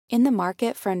In the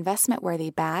market for investment-worthy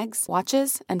bags,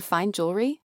 watches, and fine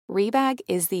jewelry, Rebag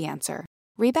is the answer.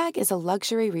 Rebag is a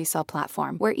luxury resale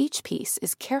platform where each piece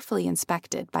is carefully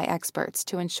inspected by experts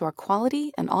to ensure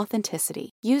quality and authenticity.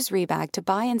 Use Rebag to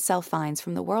buy and sell finds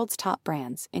from the world's top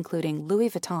brands, including Louis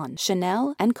Vuitton,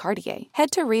 Chanel, and Cartier. Head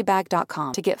to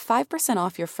Rebag.com to get 5%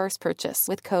 off your first purchase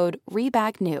with code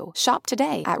REBAGNEW. Shop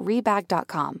today at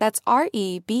Rebag.com. That's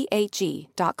REBAG.com.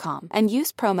 And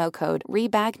use promo code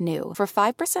REBAGNEW for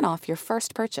 5% off your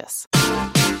first purchase.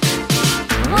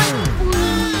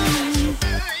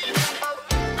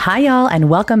 Hi, y'all, and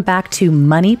welcome back to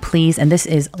Money Please, and this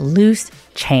is Loose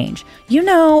Change. You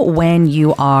know when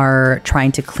you are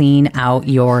trying to clean out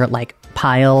your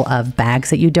pile of bags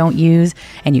that you don't use,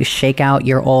 and you shake out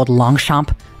your old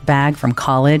Longchamp bag from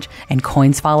college, and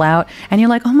coins fall out, and you're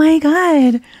like, oh my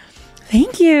God,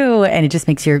 thank you, and it just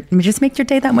makes your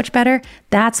day that much better?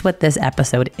 That's what this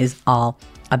episode is all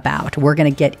about. We're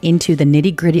going to get into the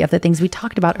nitty-gritty of the things we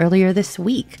talked about earlier this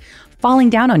week, falling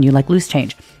down on you like loose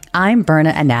change. I'm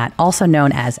Berna Anat, also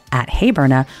known as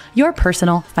 @HeyBerna, your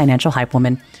personal financial hype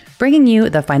woman, bringing you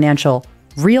the financial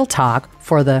real talk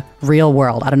for the real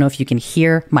world. I don't know if you can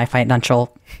hear my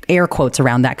financial air quotes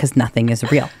around that because nothing is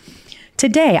real.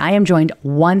 Today, I am joined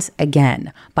once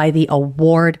again by the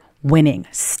award-winning,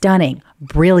 stunning,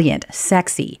 brilliant,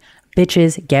 sexy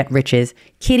Bitches Get Riches,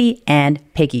 Kitty and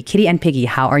Piggy. Kitty and Piggy,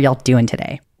 how are y'all doing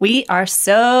today? We are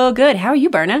so good. How are you,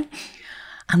 Berna?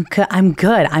 I'm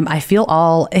good. I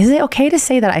feel is it okay to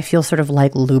say that I feel sort of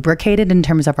lubricated in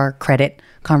terms of our credit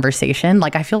conversation?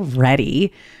 I feel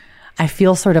ready. I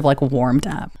feel sort of warmed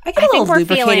up. I get a little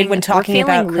lubricated when talking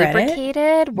about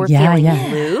credit. We're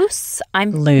feeling loose.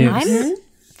 I'm loose.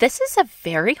 This is a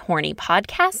very horny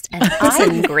podcast, and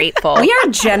I'm grateful. We are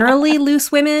generally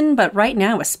loose women, but right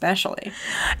now especially.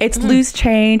 It's loose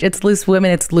change. It's loose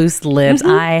women. It's loose lips.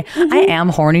 I am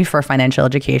horny for financial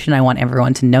education. I want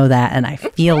everyone to know that, and I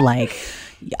feel like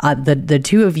the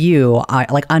two of you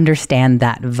understand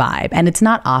that vibe. And it's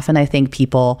not often I think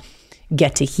people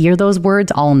get to hear those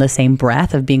words all in the same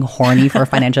breath of being horny for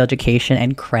financial education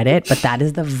and credit. But that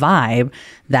is the vibe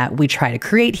that we try to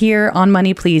create here on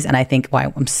Money Please. And I think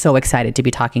why I'm so excited to be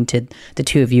talking to the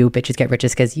two of you, Bitches Get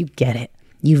Riches, because you get it.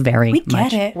 You very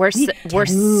much get it. We're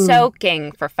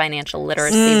soaking for financial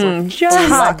literacy.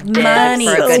 Just money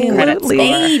for a good credit score.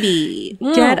 Baby.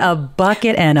 Get a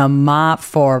bucket and a mop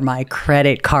for my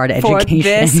credit card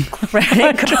education. For this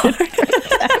credit card.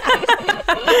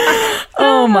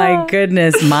 Oh my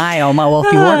goodness, oh my. Well,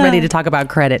 if you weren't ready to talk about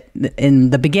credit in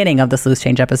the beginning of this Loose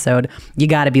Change episode, you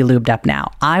got to be lubed up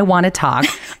now. I want to talk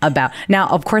about, now,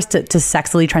 of course, to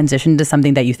sexily transition to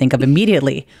something that you think of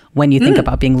immediately when you think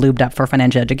about being lubed up for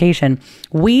financial education.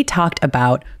 We talked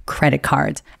about credit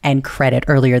cards and credit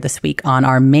earlier this week on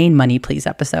our main Money Please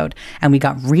episode. And we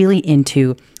got really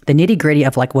into the nitty gritty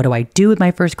of what do I do with my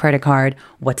first credit card?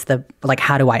 What's the,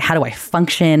 how do I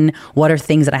function? What are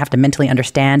things that I have to mentally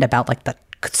understand about the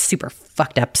super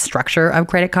fucked up structure of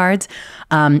credit cards?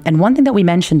 And one thing that we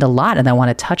mentioned a lot and I want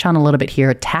to touch on a little bit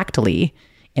here tactily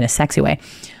in a sexy way,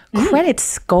 credit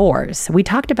scores. We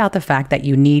talked about the fact that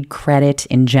you need credit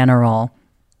in general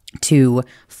to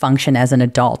function as an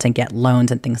adult and get loans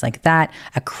and things like that.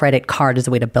 A credit card is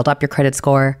a way to build up your credit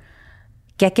score.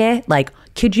 Keke,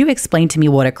 could you explain to me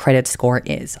what a credit score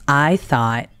is? I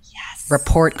thought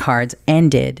report cards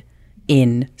ended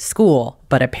in school,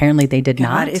 but apparently they did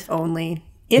not. If only.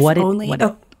 What?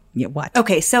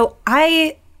 Okay, so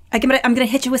I'm going to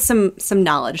hit you with some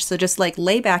knowledge. So just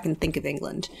lay back and think of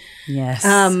England. Yes.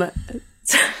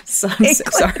 So I'm so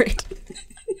sorry.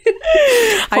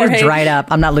 I dried up.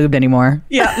 I'm not lubed anymore.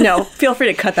 Yeah, no. Feel free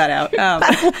to cut that out.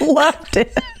 I loved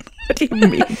it. What do you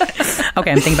mean?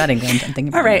 Okay, I'm thinking about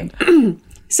England. All right.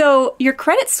 So your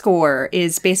credit score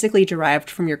is basically derived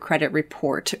from your credit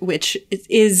report, which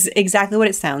is exactly what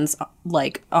it sounds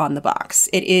like on the box.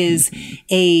 It is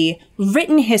a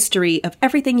written history of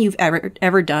everything you've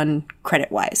ever done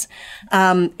credit-wise.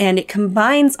 And it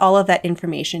combines all of that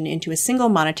information into a single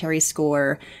monetary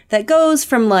score that goes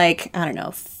from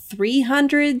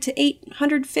 300 to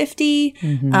 850.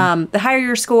 The higher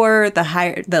your score,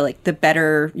 the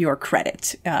better your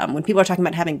credit. When people are talking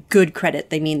about having good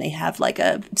credit, they mean they have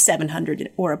a 700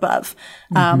 or above.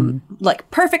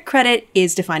 Perfect credit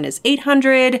is defined as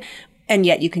 800, and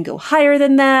yet you can go higher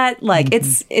than that.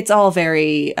 It's all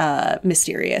very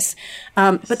mysterious.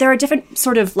 But there are different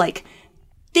sort of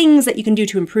things that you can do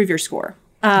to improve your score.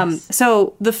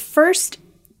 So the first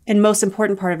and most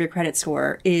important part of your credit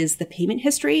score is the payment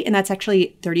history, and that's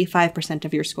actually 35%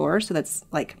 of your score. So that's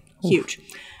huge.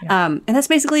 Yeah. And that's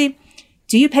basically,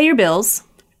 do you pay your bills,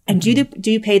 and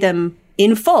do you pay them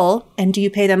in full, and do you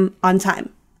pay them on time?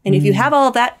 And if you have all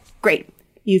of that, great.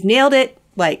 You've nailed it.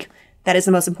 Like, that is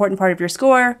the most important part of your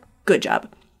score. Good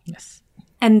job. Yes.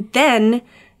 And then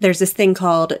there's this thing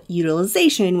called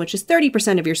utilization, which is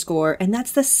 30% of your score. And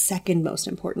that's the second most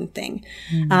important thing.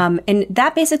 And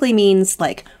that basically means,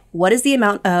 like, what is the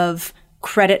amount of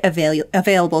credit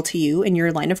available to you in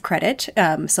your line of credit?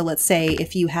 So let's say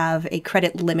if you have a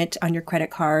credit limit on your credit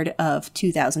card of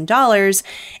 $2,000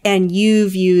 and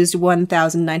you've used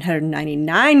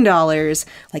 $1,999,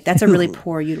 like that's a really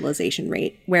poor utilization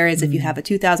rate. Whereas if you have a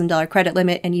 $2,000 credit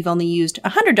limit and you've only used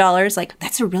 $100, like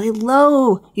that's a really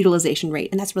low utilization rate,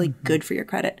 and that's really good for your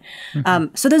credit.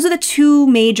 So those are the two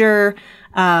major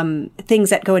things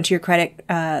that go into your credit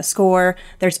score.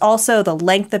 There's also the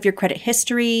length of your credit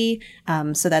history.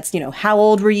 So that's, how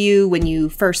old were you when you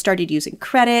first started using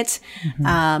credit?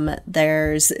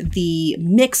 There's the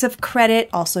mix of credit,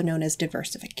 also known as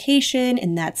diversification.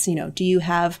 And that's, do you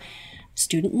have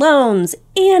student loans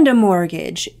and a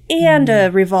mortgage and a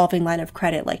revolving line of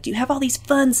credit? Like, do you have all these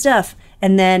fun stuff?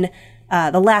 And then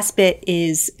the last bit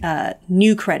is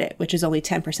new credit, which is only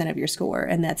 10% of your score.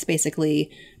 And that's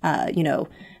basically,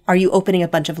 are you opening a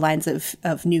bunch of lines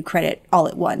of new credit all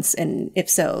at once? And if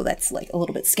so, that's like a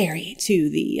little bit scary to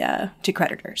the to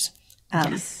creditors.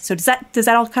 So does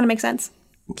that all kind of make sense?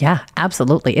 Yeah,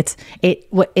 absolutely.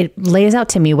 It lays out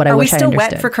to me what I wish I understood. Are we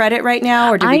still wet for credit right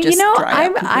now, or did we just dry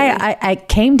up? I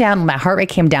came down. My heart rate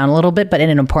came down a little bit, but in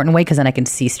an important way, because then I can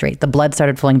see straight. The blood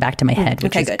started flowing back to my head,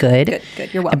 which is good.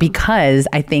 Good. You're welcome. Because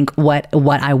I think what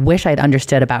I wish I'd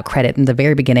understood about credit in the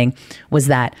very beginning was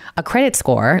that a credit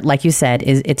score, like you said,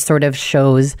 it sort of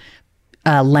shows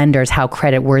lenders how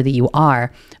credit worthy you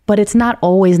are, but it's not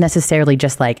always necessarily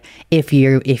just like if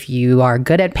you are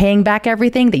good at paying back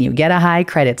everything, then you get a high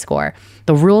credit score.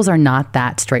 The rules are not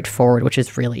that straightforward, which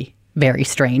is really very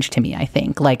strange to me. I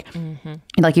think like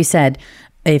you said,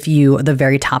 the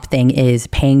very top thing is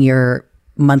paying your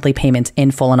monthly payments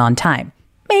in full and on time.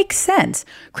 Makes sense.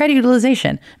 Credit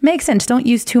utilization makes sense. Don't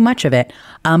use too much of it.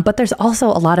 But there's also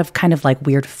a lot of kind of like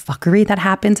weird fuckery that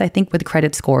happens, I think, with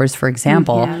credit scores, for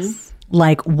example. Yes.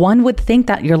 Like, one would think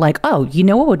that you're like, oh,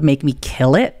 what would make me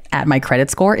kill it at my credit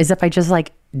score is if I just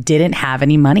like didn't have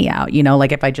any money out,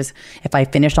 like if I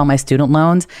finished all my student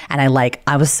loans and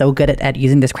I was so good at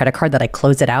using this credit card that I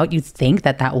closed it out, you'd think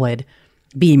that would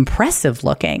be impressive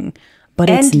looking, but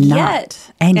it's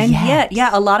not. And yet,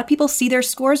 yeah, a lot of people see their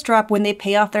scores drop when they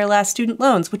pay off their last student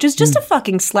loans, which is just a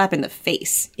fucking slap in the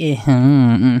face.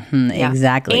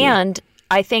 Exactly. And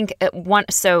I think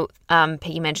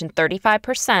Peggy mentioned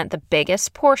 35%. The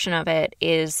biggest portion of it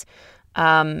is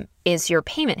your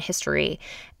payment history.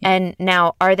 And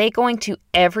now, are they going to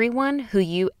everyone who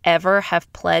you ever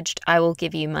have pledged I will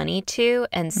give you money to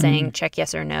and saying check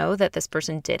yes or no that this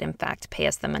person did in fact pay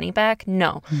us the money back?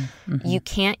 No. You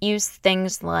can't use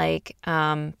things like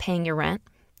paying your rent.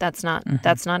 That's not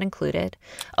included.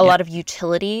 A lot of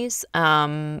utilities,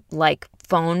 like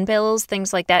phone bills,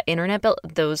 things like that, internet bill,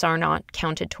 those are not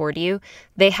counted toward you.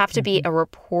 They have to be a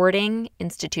reporting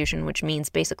institution, which means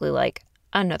basically like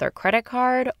another credit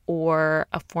card or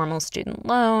a formal student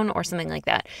loan or something like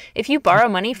that. If you borrow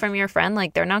money from your friend,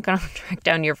 like they're not going to track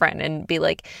down your friend and be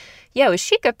like, yo, is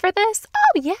she good for this?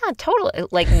 Oh, yeah, totally.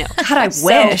 Like, no. God, I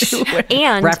wish.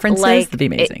 And references, that'd be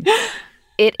amazing.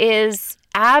 It is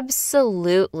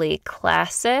absolutely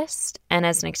classist and,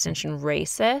 as an extension,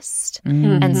 racist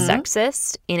and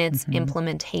sexist in its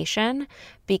implementation,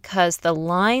 because the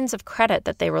lines of credit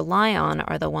that they rely on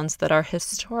are the ones that are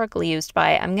historically used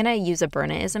by, I'm going to use a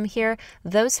Bernaism here,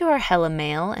 those who are hella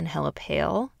male and hella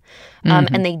pale.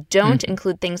 And they don't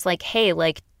include things like, hey,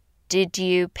 like, did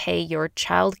you pay your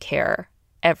childcare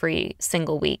every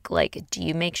single week? Like, do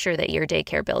you make sure that your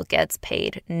daycare bill gets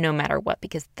paid no matter what,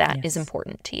 because that is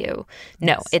important to you?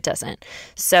 No, it doesn't.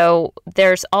 So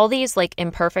there's all these like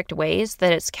imperfect ways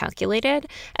that it's calculated,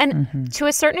 and to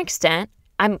a certain extent,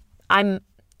 I'm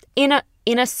in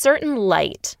a certain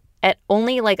light at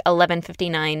only like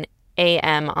 11:59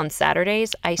 a.m. on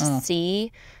Saturdays. I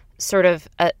see sort of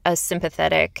a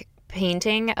sympathetic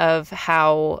painting of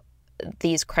how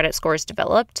these credit scores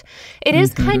developed. It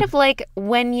is kind of like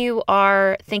when you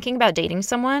are thinking about dating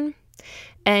someone,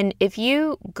 and if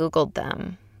you Googled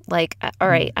them, like, all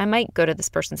right, I might go to this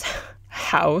person's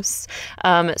house.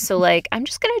 So like, I'm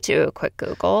just going to do a quick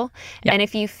Google. Yep. And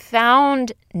if you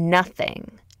found nothing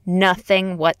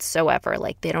whatsoever,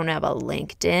 like they don't have a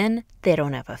LinkedIn, they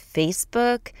don't have a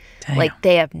Facebook, like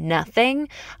they have nothing,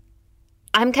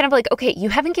 I'm kind of like, okay, you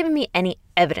haven't given me any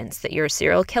evidence that you're a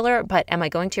serial killer, but am I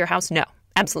going to your house? No,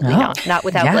 absolutely not. Not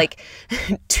without like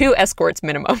 2 escorts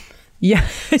minimum. Yeah.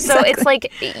 So it's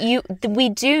like we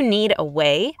do need a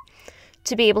way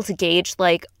to be able to gauge,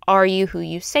 like, are you who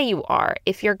you say you are?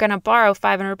 If you're going to borrow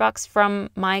 $500 from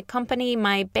my company,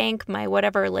 my bank, my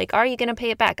whatever, like, are you going to pay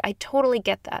it back? I totally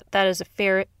get that. That is a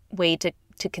fair way to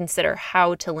consider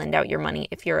how to lend out your money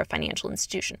if you're a financial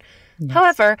institution. Yes.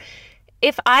 However,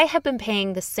 if I have been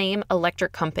paying the same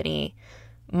electric company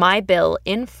my bill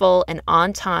in full and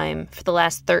on time for the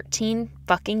last 13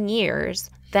 fucking years,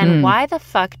 then why the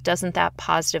fuck doesn't that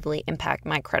positively impact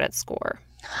my credit score?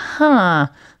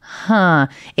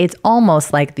 It's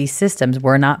almost like these systems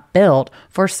were not built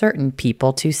for certain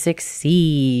people to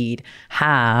succeed.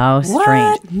 How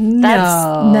strange.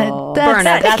 No.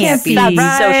 That can't be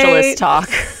right. Socialist talk.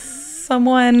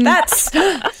 That's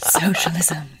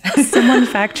socialism. Someone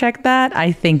fact check that.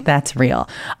 I think that's real.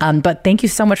 But thank you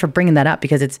so much for bringing that up,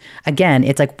 because it's like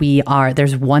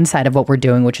there's one side of what we're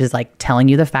doing, which is like telling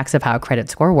you the facts of how a credit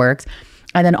score works,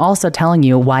 and then also telling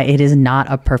you why it is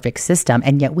not a perfect system.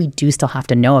 And yet we do still have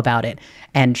to know about it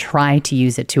and try to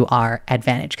use it to our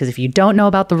advantage. Because if you don't know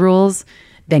about the rules,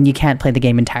 then you can't play the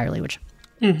game entirely, which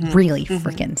really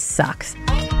freaking sucks.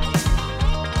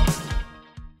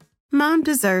 Mom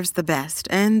deserves the best,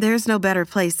 and there's no better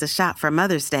place to shop for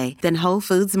Mother's Day than Whole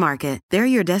Foods Market. They're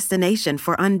your destination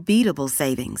for unbeatable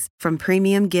savings, from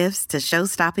premium gifts to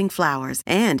show-stopping flowers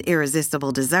and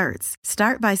irresistible desserts.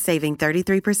 Start by saving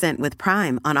 33% with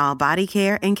Prime on all body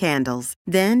care and candles.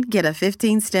 Then get a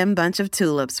 15-stem bunch of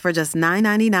tulips for just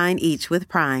 $9.99 each with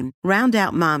Prime. Round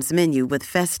out Mom's menu with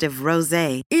festive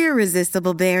rosé,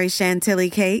 irresistible berry chantilly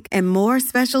cake, and more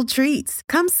special treats.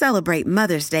 Come celebrate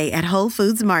Mother's Day at Whole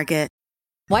Foods Market.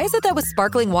 Why is it that with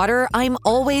sparkling water, I'm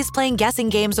always playing guessing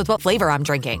games with what flavor I'm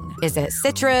drinking? Is it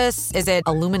citrus? Is it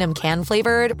aluminum can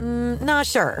flavored? Not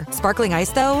sure. Sparkling ice,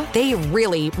 though, they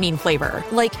really mean flavor.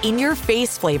 Like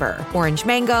in-your-face flavor. Orange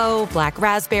mango, black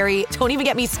raspberry. Don't even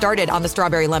get me started on the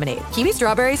strawberry lemonade. Kiwi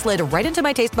Strawberry slid right into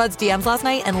my taste buds DMs last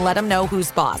night and let them know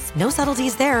who's boss. No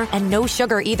subtleties there, and no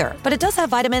sugar either. But it does have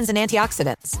vitamins and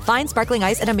antioxidants. Find sparkling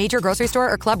ice at a major grocery store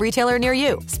or club retailer near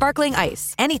you. Sparkling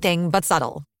ice. Anything but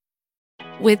subtle.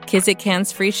 With Kizik Hands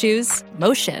Free Shoes,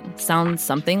 motion sounds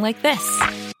something like this.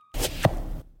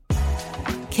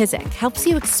 Kizik helps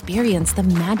you experience the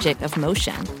magic of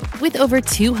motion. With over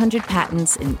 200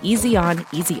 patents and easy-on,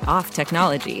 easy-off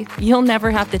technology, you'll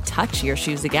never have to touch your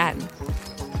shoes again.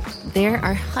 There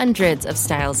are hundreds of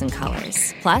styles and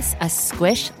colors, plus a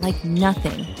squish like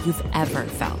nothing you've ever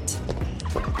felt.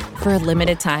 For a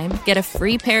limited time, get a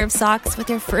free pair of socks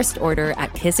with your first order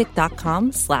at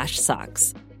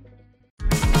kizik.com/socks.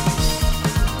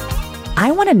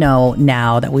 I want to know,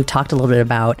 now that we've talked a little bit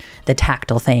about the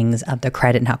tactile things of the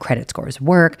credit and how credit scores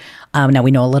work. Now we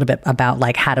know a little bit about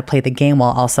like how to play the game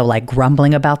while also like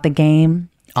grumbling about the game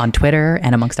on Twitter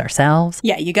and amongst ourselves.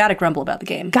 Yeah, you got to grumble about the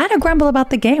game. Got to grumble about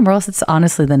the game, or else it's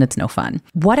honestly, then it's no fun.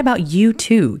 What about you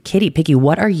two, Kitty, Piggy?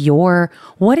 What is your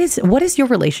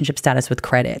relationship status with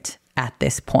credit at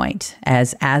this point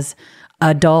as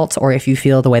adults, or if you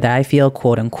feel the way that I feel,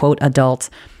 quote unquote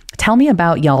adults? Tell me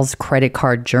about y'all's credit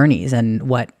card journeys and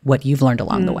what you've learned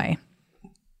along the way.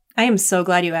 I am so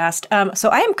glad you asked. So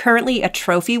I am currently a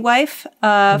trophy wife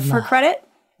for credit,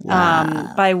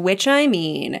 by which I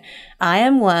mean I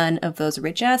am one of those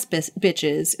rich-ass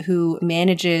bitches who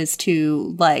manages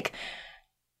to, like,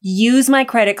 use my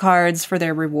credit cards for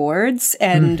their rewards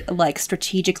and like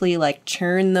strategically like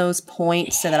churn those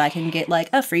points so that I can get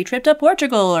like a free trip to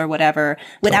Portugal or whatever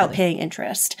without paying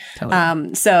interest.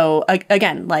 So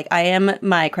again, like I am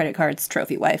my credit card's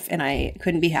trophy wife and I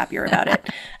couldn't be happier about it.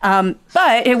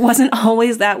 But it wasn't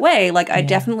always that way. Like I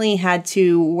definitely had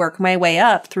to work my way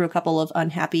up through a couple of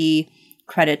unhappy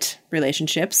credit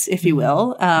relationships, if you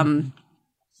will.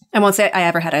 I won't say I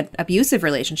ever had an abusive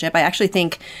relationship. I actually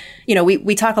think, you know,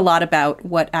 we talk a lot about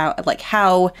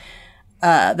how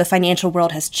the financial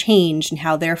world has changed and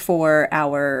how therefore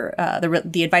our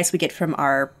the advice we get from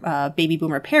our baby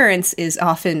boomer parents is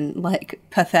often like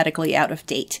pathetically out of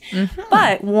date.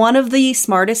 But one of the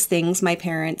smartest things my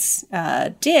parents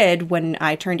did when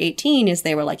I turned 18 is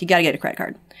they were like, you got to get a credit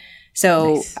card.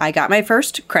 So I got my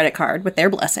first credit card with their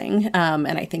blessing. And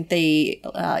I think they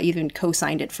even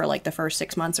co-signed it for like the first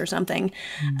 6 months or something.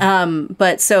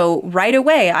 But so right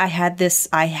away I had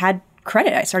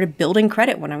credit. I started building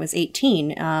credit when I was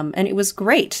 18. And it was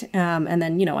great. And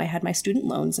then, you know, I had my student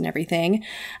loans and everything.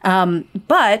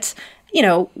 But you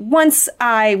know, once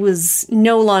I was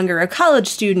no longer a college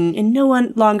student and no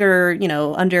longer, you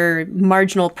know, under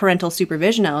marginal parental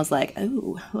supervision, I was like,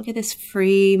 oh, look at this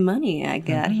free money I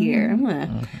got here.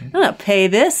 I'm gonna pay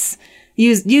this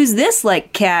use this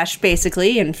like cash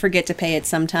basically and forget to pay it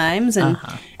sometimes. And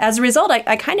as a result,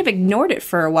 I kind of ignored it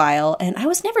for a while, and I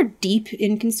was never deep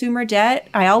in consumer debt.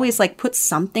 I always like put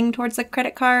something towards the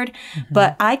credit card,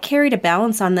 but I carried a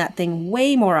balance on that thing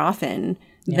way more often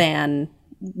than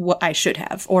what I should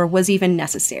have or was even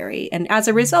necessary. And as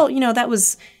a result,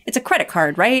 it's a credit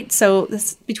card, right? So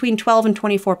it's between 12 and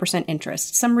 24%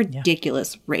 interest, some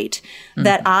ridiculous rate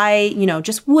that I,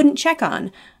 just wouldn't check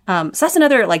on. So that's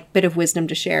another like bit of wisdom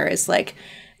to share is like,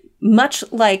 much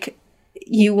like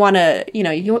you want to,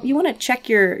 you want to check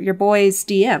your boys'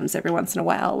 DMs every once in a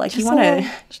while. Like you want to,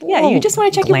 you just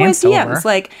want to check your boys' DMs.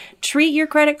 Like treat your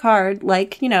credit card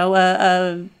like,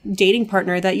 a dating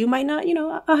partner that you might not,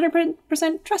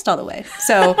 100% trust all the way.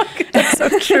 So that's so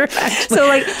true. So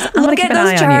like look at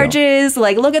those charges,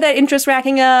 like look at that interest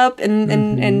racking up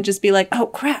and just be like, oh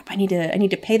crap, I need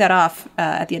to pay that off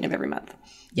at the end of every month.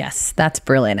 Yes, that's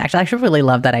brilliant. Actually, I actually really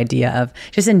love that idea of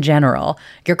just in general,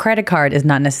 your credit card is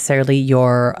not necessarily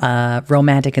your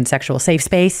romantic and sexual safe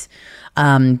space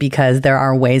because there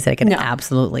are ways that it can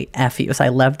absolutely F you. So I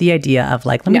love the idea of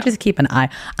like, let me just keep an eye.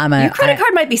 Your credit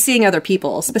card might be seeing other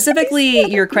people,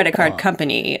 specifically your credit card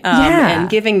company, and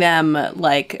giving them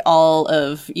like all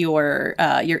of your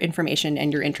information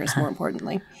and your interests more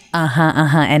importantly.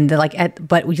 And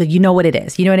but you know what it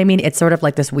is. You know what I mean? It's sort of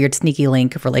like this weird sneaky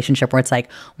link of relationship where it's like,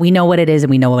 we know what it is and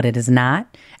we know what it is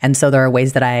not. And so there are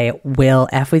ways that I will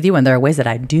F with you and there are ways that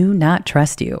I do not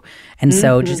trust you. And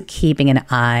so just keeping an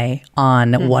eye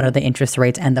on what are the interest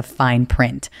rates and the fine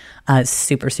print is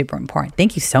super, super important.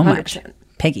 Thank you so much. 100%.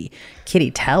 Peggy,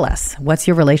 Kitty, tell us, what's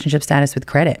your relationship status with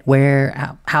credit?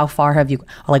 How far have you,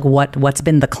 like what's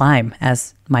been the climb,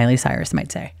 as Miley Cyrus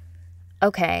might say?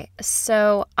 Okay,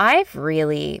 so I've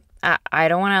really, I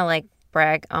don't want to like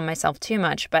brag on myself too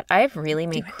much, but I've really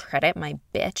made credit my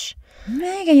bitch.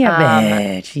 Mega your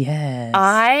bitch, yes.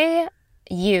 I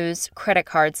use credit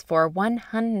cards for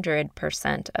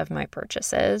 100% of my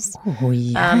purchases. Oh,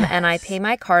 yes. And I pay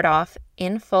my card off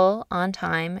in full on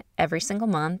time every single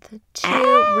month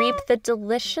to reap the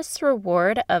delicious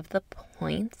reward of the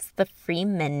points, the free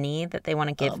money that they want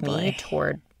to give me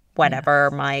toward whatever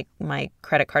my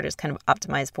credit card is kind of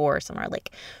optimized for, somewhere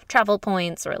like travel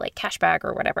points or like cashback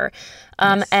or whatever.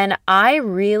 And I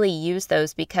really use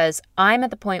those because I'm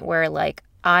at the point where like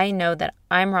I know that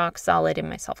I'm rock solid in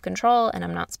my self-control and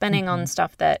I'm not spending on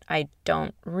stuff that I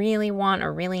don't really want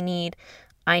or really need.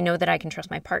 I know that I can trust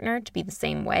my partner to be the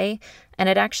same way. And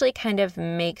it actually kind of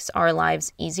makes our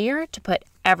lives easier to put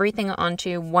everything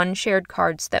onto one shared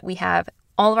card so that we have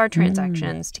all of our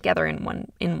transactions together in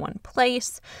one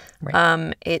place.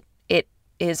 Right. It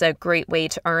is a great way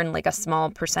to earn like a small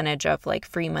percentage of like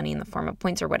free money in the form of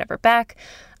points or whatever back.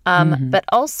 But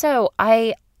also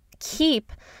I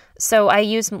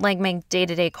use like my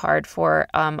day-to-day card for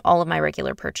all of my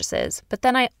regular purchases. But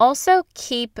then I also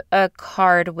keep a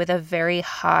card with a very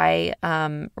high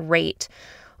rate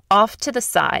off to the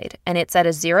side, and it's at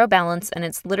a zero balance, and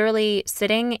it's literally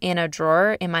sitting in a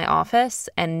drawer in my office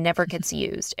and never gets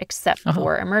used except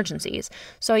for emergencies.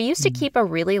 So I used to keep a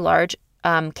really large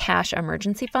cash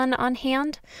emergency fund on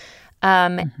hand.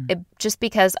 Just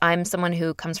because I'm someone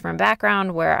who comes from a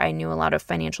background where I knew a lot of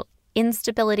financial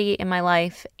instability in my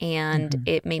life, and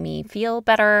it made me feel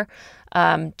better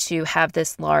to have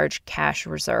this large cash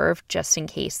reserve just in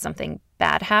case something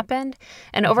bad happened.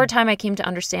 And over time I came to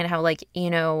understand how like,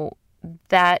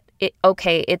 that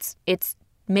it's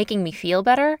making me feel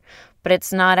better, but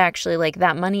it's not actually like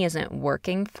that money isn't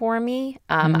working for me.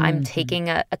 I'm taking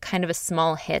a kind of a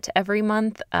small hit every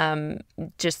month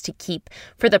just to keep,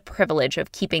 for the privilege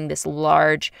of keeping this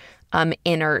large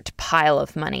inert pile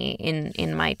of money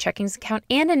in my checkings account.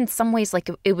 And in some ways, like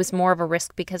it was more of a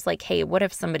risk because like, hey, what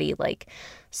if somebody like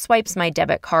swipes my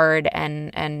debit card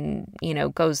and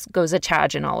goes a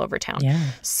chagin all over town? Yeah.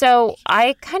 So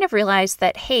I kind of realized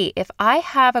that, hey, if I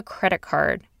have a credit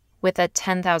card with a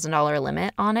 $10,000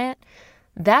 limit on it,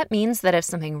 that means that if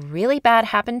something really bad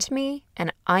happened to me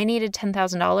and I needed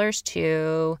 $10,000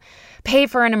 to pay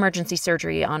for an emergency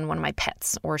surgery on one of my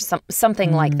pets or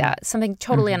something like that, something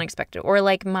totally unexpected, or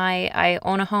like I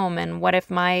own a home and what if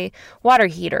my water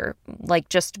heater like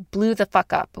just blew the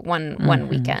fuck up one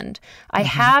weekend? I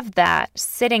have that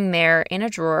sitting there in a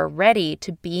drawer ready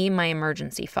to be my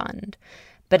emergency fund.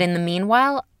 But in the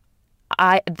meanwhile,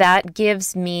 that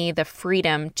gives me the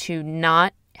freedom to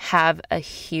not have a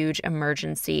huge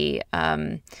emergency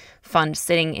fund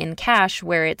sitting in cash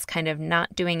where it's kind of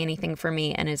not doing anything for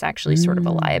me and is actually sort of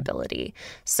a liability.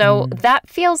 So that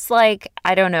feels like,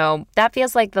 I don't know, that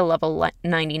feels like the level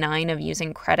 99 of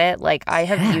using credit. Like I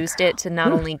have used it to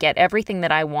not only get everything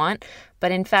that I want,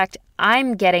 but in fact,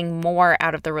 I'm getting more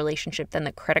out of the relationship than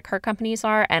the credit card companies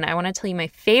are. And I want to tell you my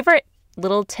favorite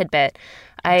little tidbit.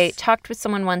 I talked with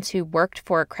someone once who worked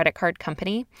for a credit card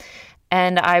company,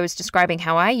 and I was describing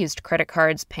how I used credit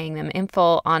cards, paying them in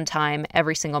full on time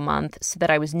every single month so that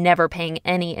I was never paying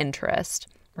any interest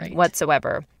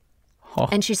whatsoever. Oh.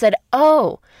 And she said,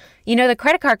 oh, you know, the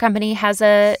credit card company has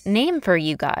a name for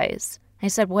you guys. I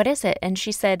said, what is it? And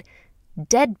she said,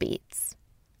 deadbeats.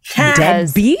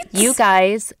 Deadbeats? You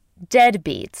guys,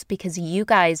 deadbeats, because you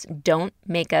guys don't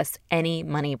make us any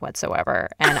money whatsoever.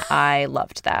 And I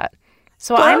loved that.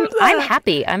 So I'm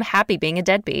happy. I'm happy being a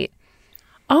deadbeat.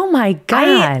 Oh my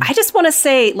God. I just want to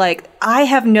say, like, I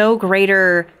have no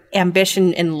greater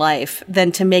ambition in life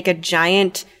than to make a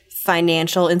giant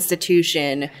financial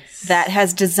institution that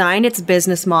has designed its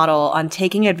business model on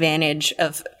taking advantage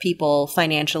of people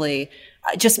financially,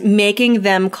 just making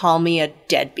them call me a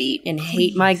deadbeat and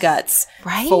hate my guts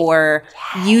for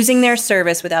using their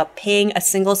service without paying a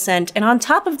single cent. And on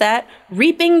top of that,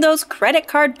 reaping those credit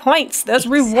card points, those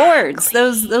rewards,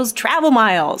 those travel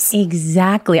miles.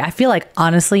 Exactly. I feel like,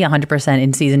 honestly, 100%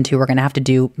 in season 2, we're going to have to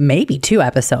do maybe 2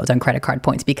 episodes on credit card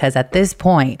points, because at this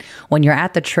point, when you're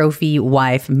at the trophy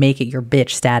wife, make it your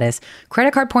bitch status,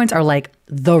 credit card points are like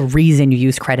the reason you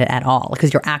use credit at all,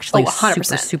 because you're actually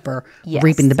super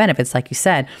reaping the benefits, like you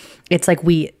said. It's like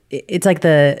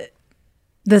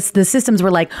the systems were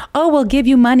like, oh, we'll give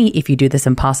you money if you do this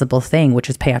impossible thing, which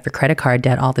is pay off your credit card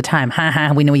debt all the time.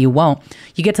 Ha, we know you won't.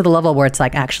 You get to the level where it's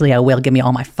like, actually, I will. Give me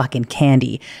all my fucking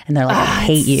candy. And they're like, I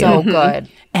hate you. So good.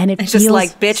 And it's just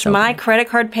like, bitch, my credit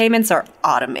card payments are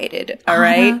automated. All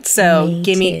right. So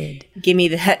give me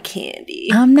that candy.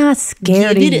 I'm not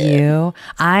scared of you.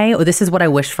 This is what I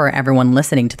wish for everyone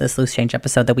listening to this Loose Change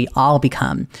episode, that we all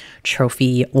become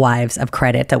trophy wives of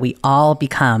credit, that we all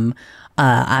become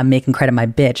I'm making credit my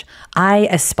bitch. I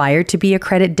aspire to be a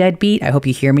credit deadbeat. I hope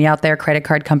you hear me out there, credit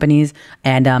card companies.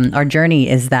 And our journey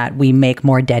is that we make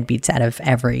more deadbeats out of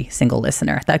every single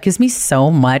listener. That gives me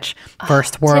so much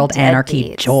first world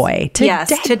anarchy joy. To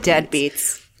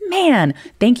deadbeats. Man,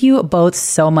 thank you both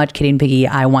so much, Kitty and Piggy.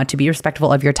 I want to be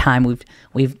respectful of your time.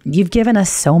 You've given us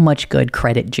so much good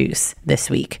credit juice this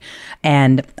week.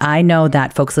 And I know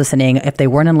that folks listening, if they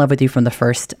weren't in love with you from the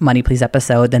first Money Please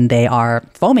episode, then they are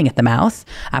foaming at the mouth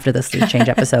after this Loose Change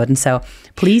episode. And so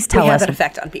please tell us. We have an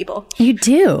effect on people. You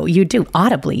do,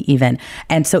 audibly even.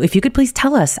 And so if you could please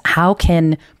tell us, how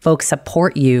can folks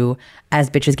support you as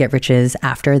Bitches Get Riches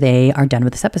after they are done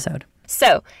with this episode?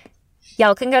 So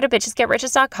y'all can go to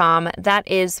bitchesgetriches.com. That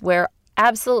is where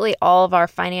absolutely all of our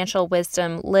financial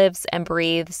wisdom lives and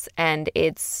breathes, and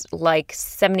it's like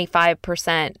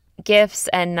 75% gifts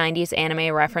and 90s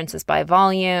anime references by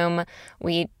volume.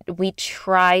 We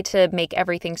try to make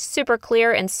everything super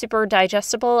clear and super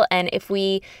digestible, and if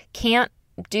we can't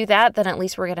do that, then at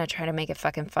least we're going to try to make it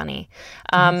fucking funny.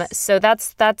 So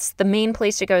that's the main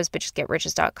place to go, is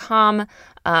bitchesgetriches.com.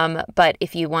 But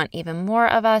if you want even more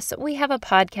of us, we have a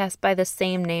podcast by the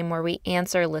same name where we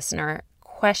answer listener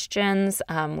questions.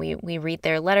 We read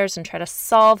their letters and try to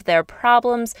solve their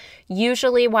problems,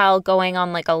 usually while going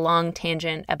on like a long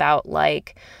tangent about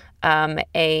like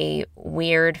a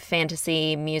weird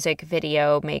fantasy music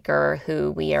video maker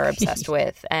who we are obsessed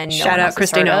with. And shout out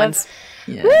Christine Owens.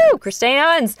 Yeah. Woo, Christine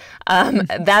Owens.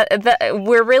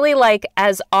 We're really like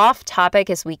as off topic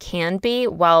as we can be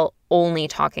while only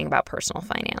talking about personal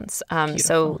finance.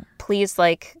 So please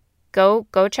go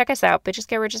check us out,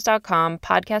 bitchesgetriches.com,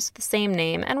 podcast with the same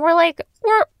name. And we're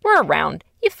around.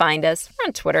 You find us. We're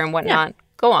on Twitter and whatnot. Yeah.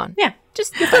 Go on. Yeah.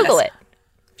 Just Google it.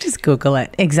 Just Google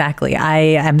it. Exactly. I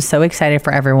am so excited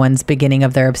for everyone's beginning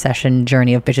of their obsession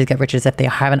journey of Bitches Get Riches if they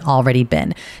haven't already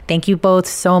been. Thank you both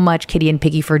so much, Kitty and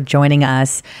Piggy, for joining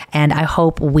us. And I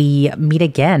hope we meet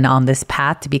again on this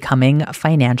path to becoming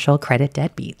financial credit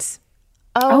deadbeats.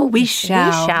 Oh, we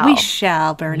shall. We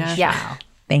shall, Berna. Yeah.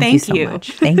 Thank you so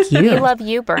much. Thank you. We love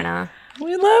you, Berna.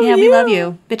 We love you. Yeah, we love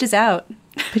you. Bitches out.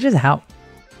 Bitches out.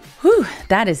 Whew,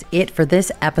 that is it for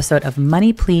this episode of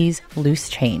Money Please Loose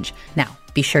Change. Now,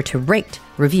 be sure to rate,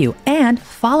 review, and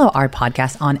follow our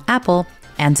podcast on Apple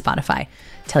and Spotify.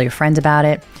 Tell your friends about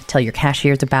it. Tell your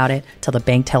cashiers about it. Tell the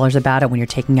bank tellers about it when you're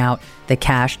taking out the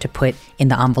cash to put in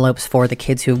the envelopes for the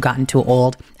kids who've gotten too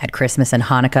old at Christmas and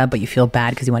Hanukkah, but you feel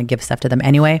bad because you want to give stuff to them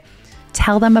anyway.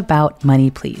 tell them about Money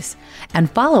Please.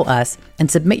 And follow us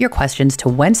and submit your questions to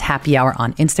When's Happy Hour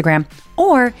on Instagram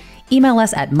or email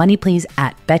us at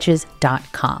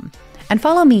moneyplease@betches.com. And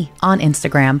follow me on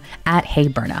Instagram at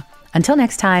HeyBerna. Until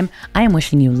next time, I am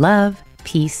wishing you love,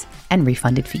 peace, and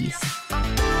refunded fees.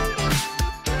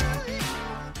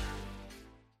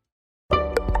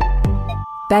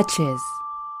 Betches.